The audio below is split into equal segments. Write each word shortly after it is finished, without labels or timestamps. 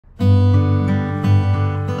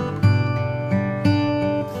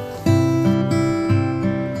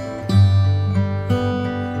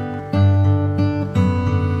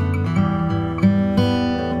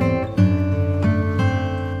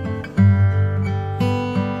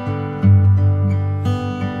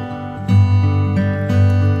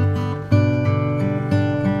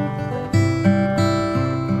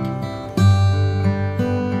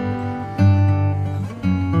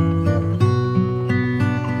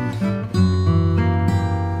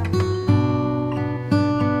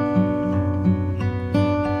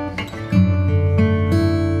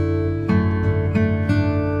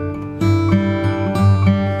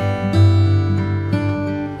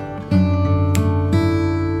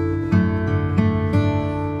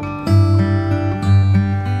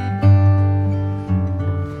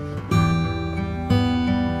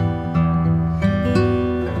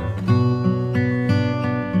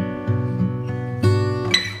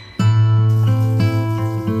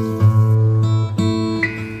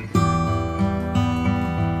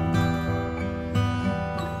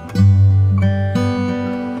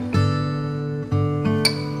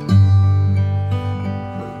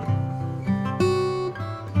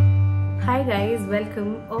Hi guys,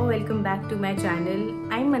 welcome back to my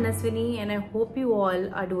channel. I'm Manaswini and I hope you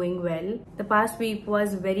all are doing well. The past week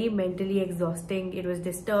was very mentally exhausting. It was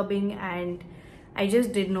disturbing and I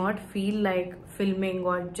just did not feel like filming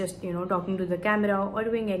or just talking to the camera or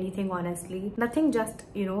doing anything. Honestly, nothing just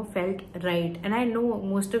felt right. And I know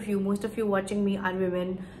most of you watching me are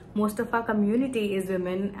women. Most of our community is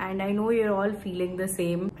women and I know you're all feeling the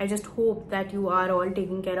same. I just hope that you are all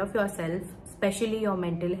taking care of yourself, especially your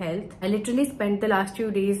mental health. I literally spent the last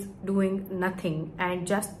few days doing nothing and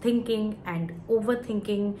just thinking and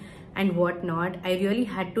overthinking and whatnot. I really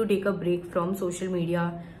had to take a break from social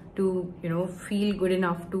media to feel good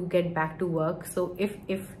enough to get back to work. So if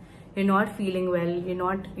you're not feeling well, you're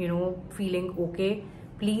not feeling okay,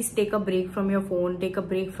 please take a break from your phone, take a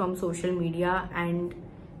break from social media and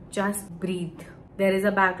just breathe. There is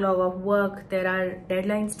a backlog of work, there are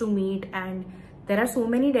deadlines to meet, and there are so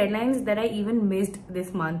many deadlines that I even missed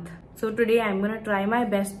this month. So today I'm gonna try my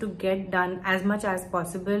best to get done as much as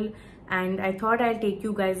possible, and I thought I'll take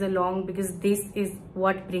you guys along because this is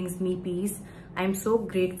what brings me peace. I'm so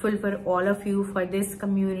grateful for all of you, for this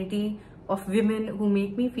community of women who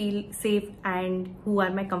make me feel safe and who are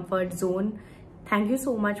my comfort zone. Thank you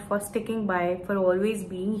so much for sticking by, for always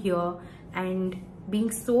being here and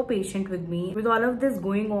being so patient with me. With all of this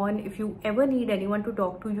going on, if you ever need anyone to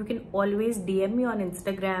talk to, you can always DM me on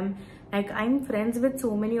Instagram. Like, I'm friends with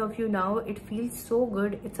so many of you now. It feels so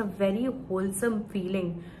good. It's a very wholesome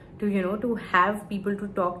feeling to have people to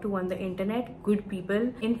talk to on the internet, good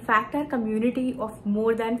people. In fact, our community of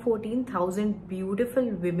more than 14,000 beautiful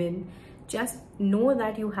women, just know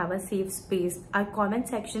that you have a safe space. Our comment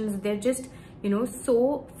sections, they're just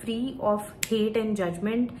so free of hate and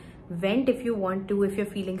judgment. Vent if you want to, if you're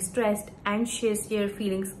feeling stressed, anxious, you're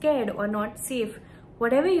feeling scared or not safe,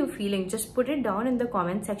 whatever you're feeling, just put it down in the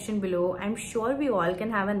comment section below. I'm sure we all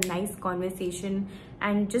can have a nice conversation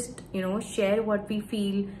and just share what we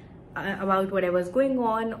feel about whatever's going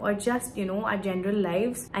on, or just our general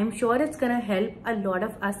lives. I'm sure it's gonna help a lot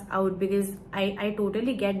of us out, because I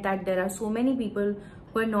totally get that there are so many people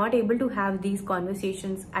who are not able to have these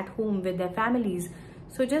conversations at home with their families.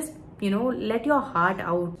 So just let your heart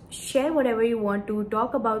out, share whatever you want to,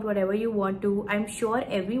 talk about whatever you want to. I'm sure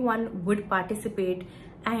everyone would participate,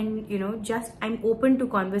 and I'm open to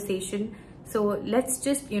conversation. So let's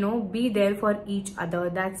just be there for each other.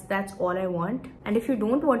 That's all I want. And if you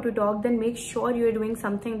don't want to talk, then make sure you're doing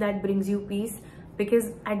something that brings you peace,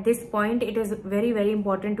 because at this point it is very, very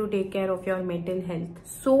important to take care of your mental health.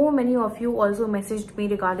 So many of you also messaged me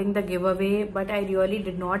regarding the giveaway, but I really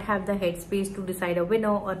did not have the headspace to decide a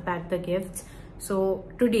winner or pack the gifts. So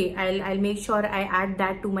today I'll make sure I add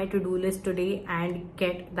that to my to-do list today and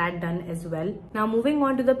get that done as well. Now, moving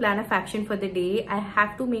on to the plan of action for the day, I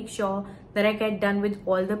have to make sure that I get done with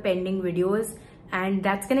all the pending videos, and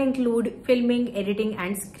that's gonna include filming, editing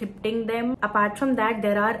and scripting them. Apart from that,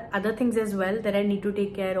 there are other things as well that I need to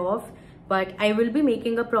take care of, but I will be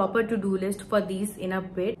making a proper to-do list for these in a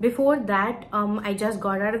bit. Before that, I just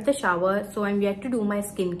got out of the shower, so I'm yet to do my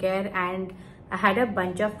skincare, and I had a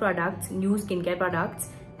bunch of products, new skincare products,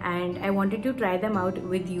 and I wanted to try them out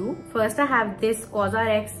with you. First, I have this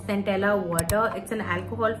CosRx Centella water. It's an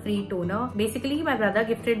alcohol-free toner. Basically, my brother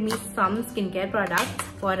gifted me some skincare products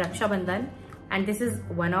for Raksha Bandhan, and this is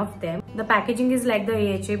one of them. The packaging is like the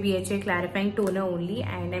AHA BHA clarifying toner only,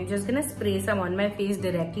 and I'm just gonna spray some on my face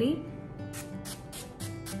directly.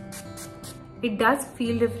 It does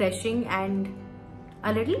feel refreshing and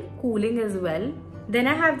a little cooling as well. Then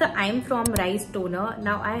I have the I'm From Rice toner.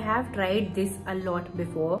 Now, I have tried this a lot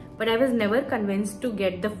before, but I was never convinced to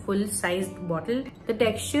get the full sized bottle. The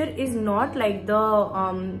texture is not like the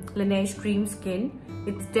Laneige Cream Skin.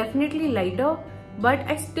 It's definitely lighter, but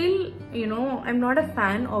I still I'm not a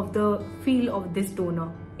fan of the feel of this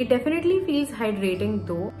toner. It definitely feels hydrating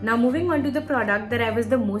though. Now, moving on to the product that I was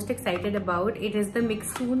the most excited about, it is the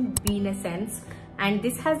Mixsoon Bean Essence, and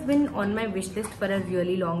this has been on my wish list for a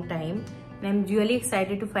really long time. I'm really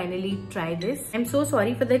excited to finally try this. I'm so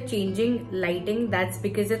sorry for the changing lighting. That's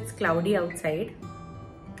because it's cloudy outside,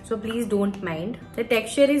 so please don't mind. The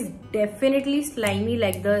texture is definitely slimy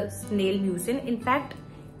like the snail mucin. In fact,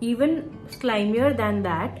 even slimier than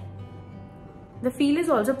that. The feel is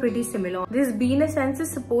also pretty similar. This bean essence is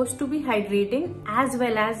supposed to be hydrating as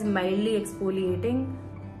well as mildly exfoliating.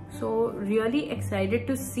 So really excited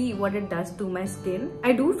to see what it does to my skin.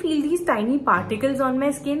 I do feel these tiny particles on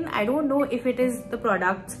my skin. I don't know if it is the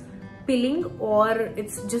product's pilling or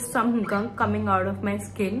it's just some gunk coming out of my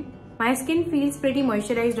skin. My skin feels pretty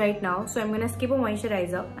moisturized right now, so I'm gonna skip a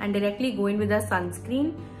moisturizer and directly go in with a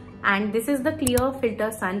sunscreen. And this is the Clear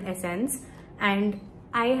Filter Sun Essence, and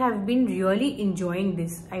I have been really enjoying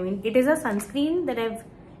this. I mean, it is a sunscreen that I've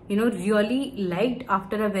really liked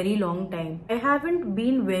after a very long time. I haven't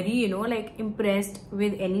been very like impressed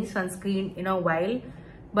with any sunscreen in a while,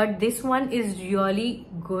 but this one is really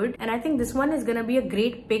good, and I think this one is gonna be a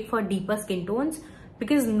great pick for deeper skin tones,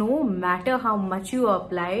 because no matter how much you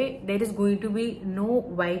apply, there is going to be no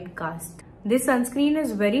white cast. This sunscreen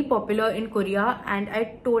is very popular in Korea and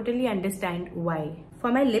I totally understand why.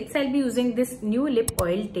 For my lips, I'll be using this new lip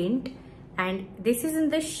oil tint, and this is in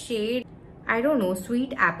the shade, I don't know,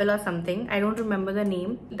 sweet apple or something. I don't remember the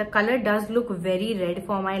name. The color does look very red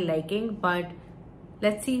for my liking, but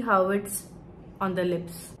let's see how it's on the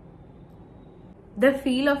lips. The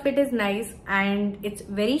feel of it is nice and it's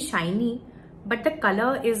very shiny, but the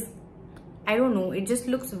color is, I don't know, it just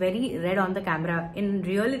looks very red on the camera. In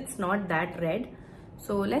real, it's not that red.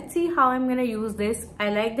 So let's see how I'm gonna use this. I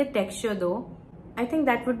like the texture though. I think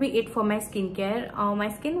that would be it for my skincare. My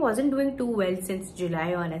skin wasn't doing too well since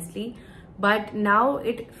July, honestly. But now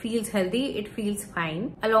it feels healthy, it feels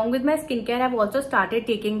fine. Along with my skincare, I've also started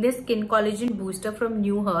taking this Skin Collagen Booster from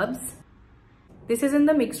Neuherbs. This is in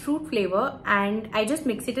the mixed fruit flavor, and I just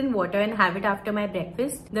mix it in water and have it after my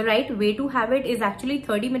breakfast. The right way to have it is actually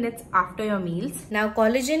 30 minutes after your meals. Now,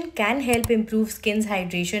 collagen can help improve skin's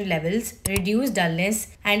hydration levels, reduce dullness,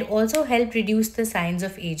 and also help reduce the signs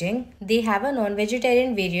of aging. They have a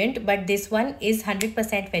non-vegetarian variant, but this one is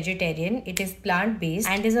 100% vegetarian. It is plant-based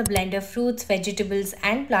and is a blend of fruits, vegetables,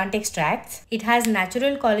 and plant extracts. It has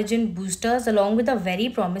natural collagen boosters along with a very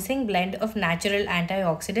promising blend of natural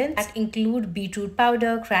antioxidants that include beetroot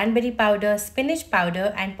powder, cranberry powder, spinach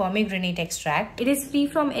powder, and pomegranate extract. It is free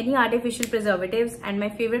from any artificial preservatives, and my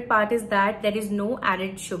favorite part is that there is no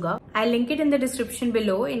added sugar. I'll link it in the description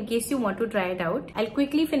below in case you want to try it out. I'll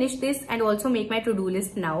quickly finish this and also make my to-do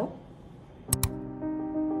list now.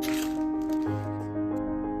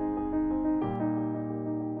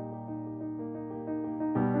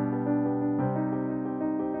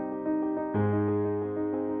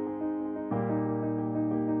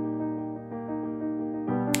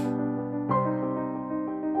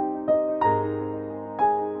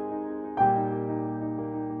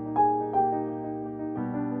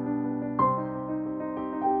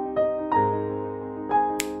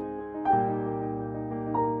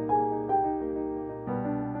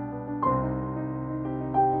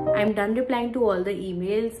 I'm done replying to all the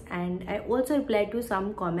emails, and I also replied to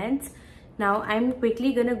some comments. Now I'm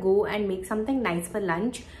quickly gonna go and make something nice for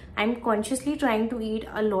lunch. I'm consciously trying to eat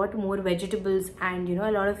a lot more vegetables and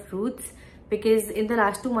a lot of fruits, because in the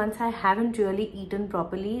last 2 months I haven't really eaten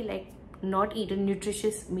properly, like not eaten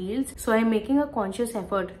nutritious meals. So I'm making a conscious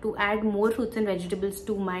effort to add more fruits and vegetables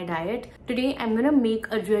to my diet. Today I'm gonna make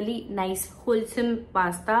a really nice wholesome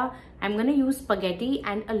pasta. I'm gonna use spaghetti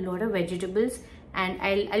and a lot of vegetables, and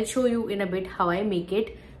I'll show you in a bit how I make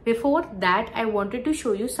it. Before that, I wanted to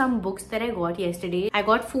show you some books that I got yesterday. I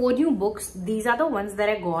got 4 new books. These are the ones that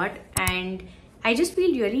I got, and I just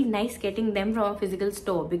feel really nice getting them from a physical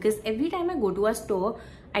store, because every time I go to a store,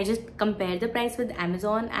 I just compare the price with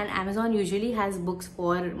Amazon, and Amazon usually has books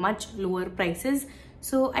for much lower prices.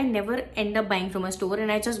 So I never end up buying from a store,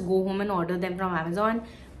 and I just go home and order them from Amazon.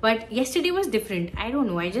 But yesterday was different. I don't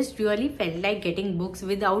know, I just really felt like getting books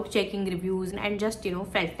without checking reviews, and just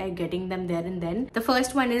felt like getting them there and then. The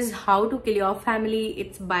first one is How to Kill Your Family.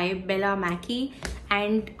 It's by Bella Mackey,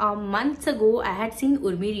 and months ago I had seen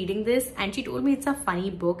Urmi reading this, and she told me it's a funny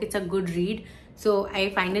book, it's a good read. So I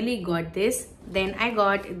finally got this. Then I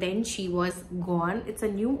got Then She Was Gone. It's a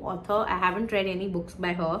new author. I haven't read any books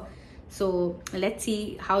by her, so let's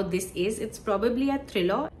see how this is. It's probably a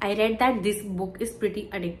thriller. I read that this book is pretty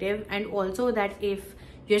addictive, and also that if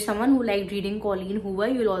you're someone who liked reading Colleen Hoover,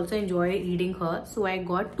 you'll also enjoy reading her. So I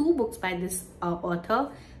got 2 books by this author.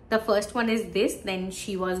 The first one is this, Then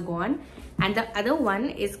She Was Gone, and the other one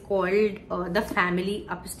is called The Family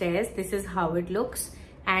Upstairs. This is how it looks.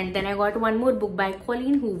 And then I got one more book by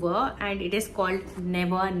Colleen Hoover, and it is called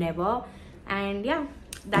Never Never. And yeah,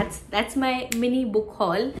 that's my mini book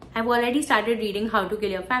haul. I've already started reading How to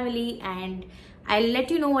Kill Your Family, and I'll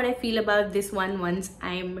let you know what I feel about this one once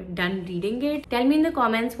I'm done reading it. Tell me in the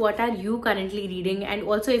comments what are you currently reading, and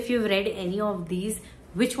also if you've read any of these,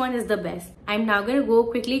 which one is the best. I'm now gonna go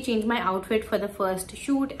quickly change my outfit for the first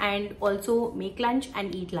shoot, and also make lunch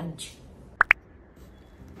and eat lunch.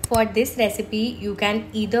 For this recipe, you can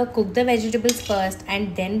either cook the vegetables first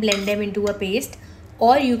and then blend them into a paste,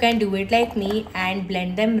 or you can do it like me and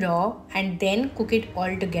blend them raw and then cook it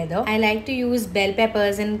all together. I like to use bell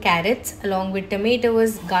peppers and carrots along with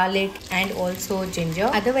tomatoes, garlic and also ginger.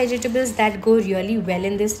 Other vegetables that go really well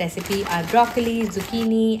in this recipe are broccoli,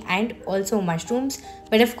 zucchini and also mushrooms.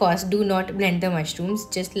 But of course, do not blend the mushrooms,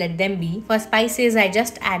 just let them be. For spices, I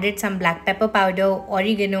just added some black pepper powder,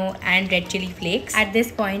 oregano and red chili flakes. At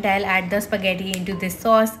this point, I'll add the spaghetti into this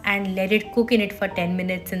sauce and let it cook in it for 10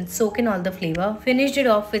 minutes and soak in all the flavor. Finished it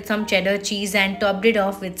off with some cheddar cheese and topped it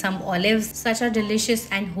off with some olives. Such a delicious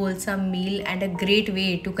and wholesome meal and a great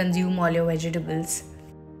way to consume all your vegetables.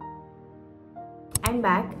 I'm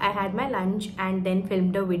back. I had my lunch and then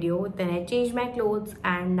filmed a video. Then I changed my clothes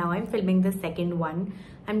and now I'm filming the second one.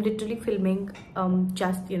 I'm literally filming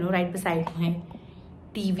just right beside my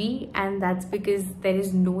TV, and that's because there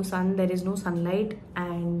is no sun, there is no sunlight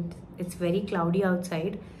and it's very cloudy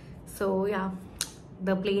outside. So yeah,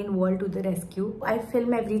 the plain wall to the rescue. I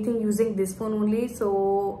film everything using this phone only,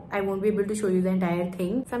 so I won't be able to show you the entire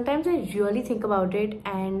thing. Sometimes I really think about it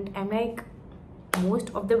and I'm like,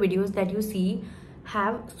 most of the videos that you see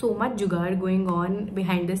have so much jugaad going on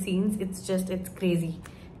behind the scenes. It's crazy.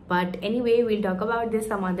 But anyway, we'll talk about this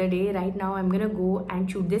some other day. Right now I'm gonna go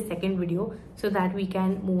and shoot this second video so that we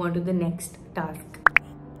can move on to the next task.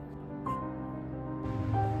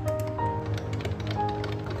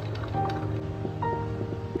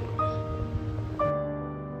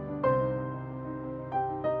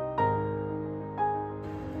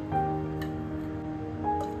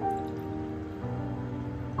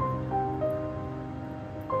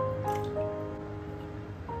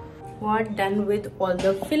 Got done with all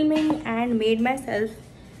the filming and made myself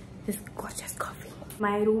this gorgeous coffee.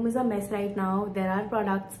 My room is a mess right now. There are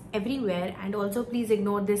products everywhere, and also please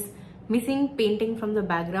ignore this missing painting from the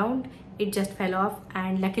background. It just fell off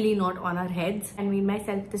and luckily not on our heads. I made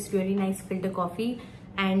myself this really nice filter coffee,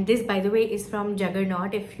 and this by the way is from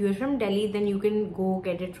Juggernaut. If you're from Delhi, then you can go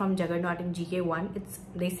get it from Juggernaut in GK1.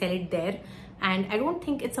 They sell it there. And I don't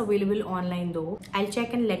think it's available online though. I'll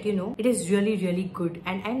check and let you know. It is really good.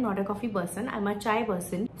 And I'm not a coffee person, I'm a chai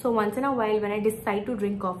person. So once in a while when I decide to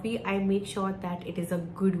drink coffee, I make sure that it is a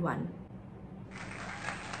good one.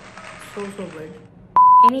 So good.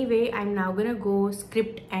 Anyway, I'm now gonna go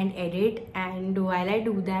script and edit, and while I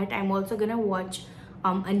do that, I'm also gonna watch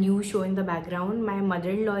a new show in the background. My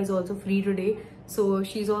mother-in-law is also free today, so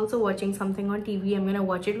she's also watching something on TV. I'm gonna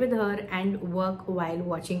watch it with her and work while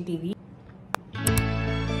watching TV.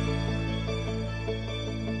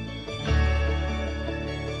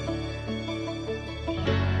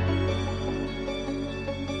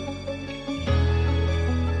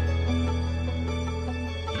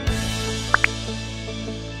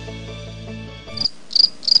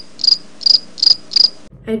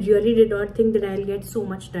 I really did not think that I'll get so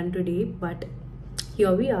much done today, but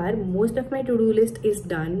here we are. Most of my to-do list is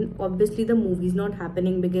done. Obviously the movie is not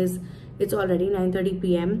happening because it's already 9:30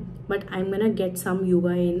 p.m. but I'm gonna get some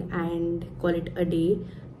yoga in and call it a day.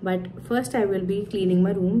 But first I will be cleaning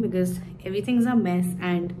my room because everything's a mess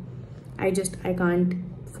and I can't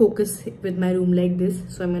focus with my room like this.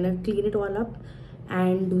 So I'm gonna clean it all up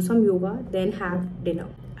and do some yoga, then have dinner.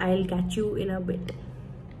 I'll catch you in a bit.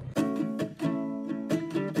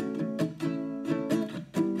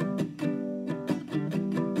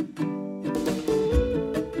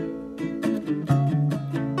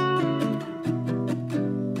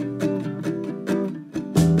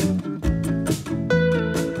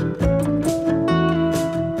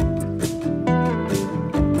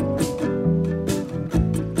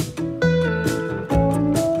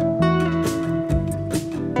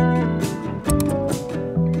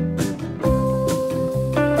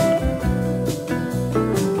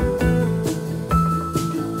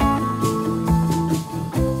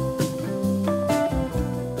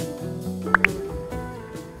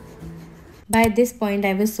 By this point,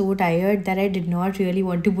 I was so tired that I did not really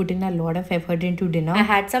want to put in a lot of effort into dinner. I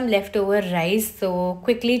had some leftover rice, so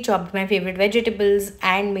quickly chopped my favorite vegetables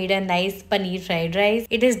and made a nice paneer fried rice.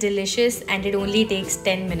 It is delicious and it only takes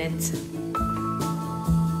 10 minutes.